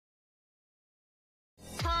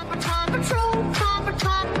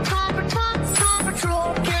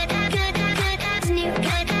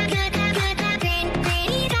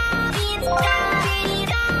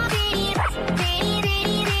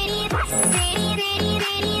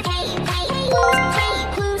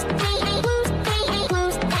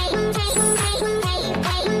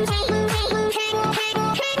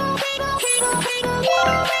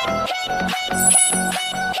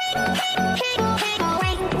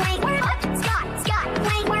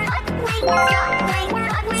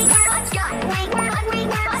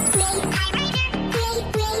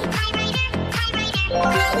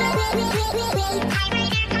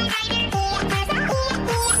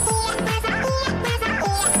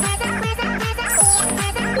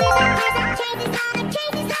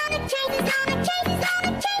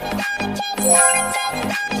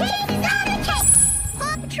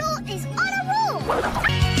Paw Patrol is on a roll!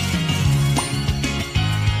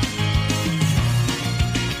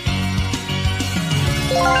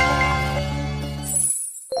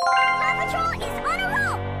 Paw Patrol is on a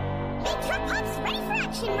roll! Make your pups ready for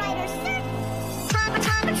action, riders, sir! Paw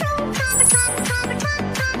Patrol, Paw Patrol, get as new,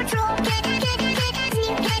 Paw Patrol, get as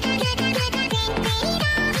new,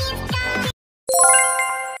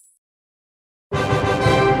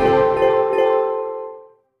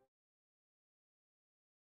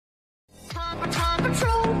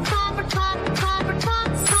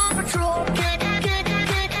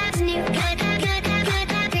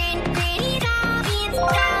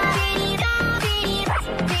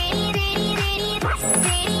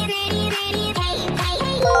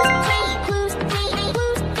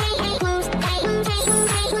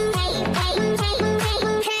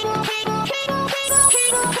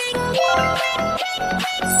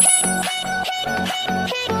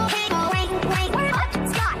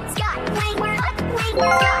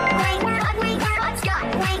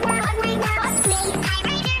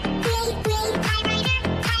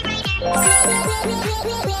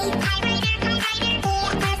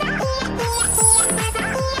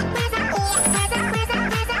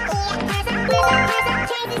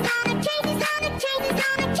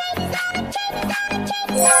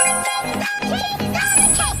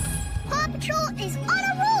 Paw Patrol is on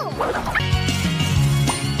a roll!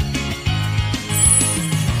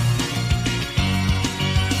 Paw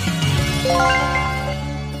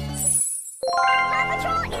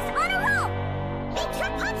Patrol is on a roll! Make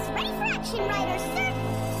your pups ready for action, riders, sir!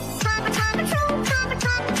 Paw Patrol, Paw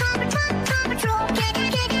Patrol, get as new, Paw Patrol, get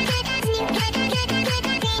as new,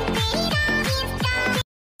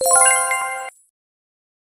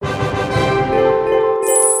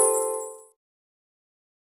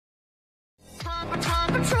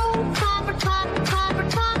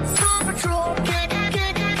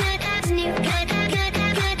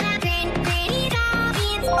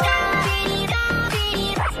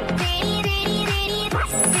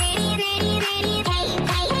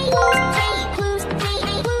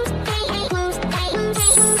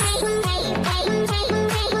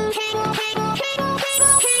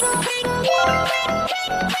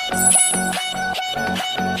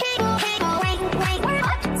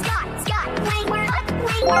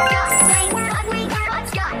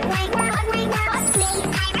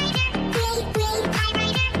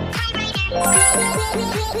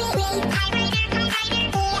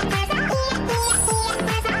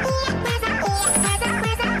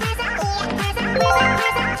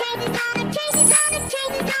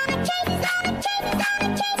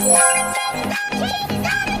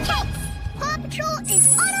 Paw Patrol is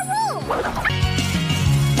on a roll!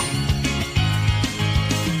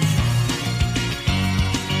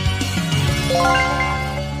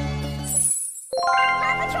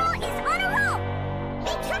 Paw Patrol is on a roll!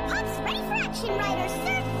 Make your pups ready for action, riders,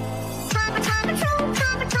 sir! Paw Patrol,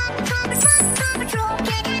 Paw Patrol, get as new, Paw Patrol,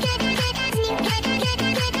 get as new,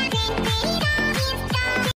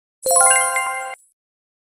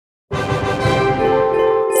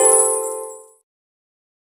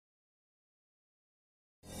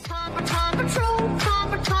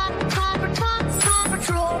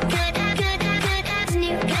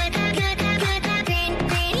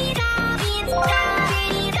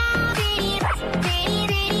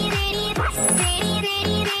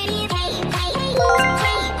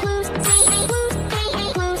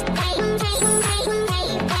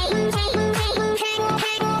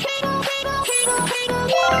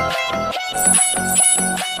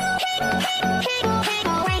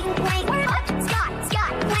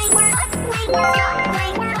 Skye,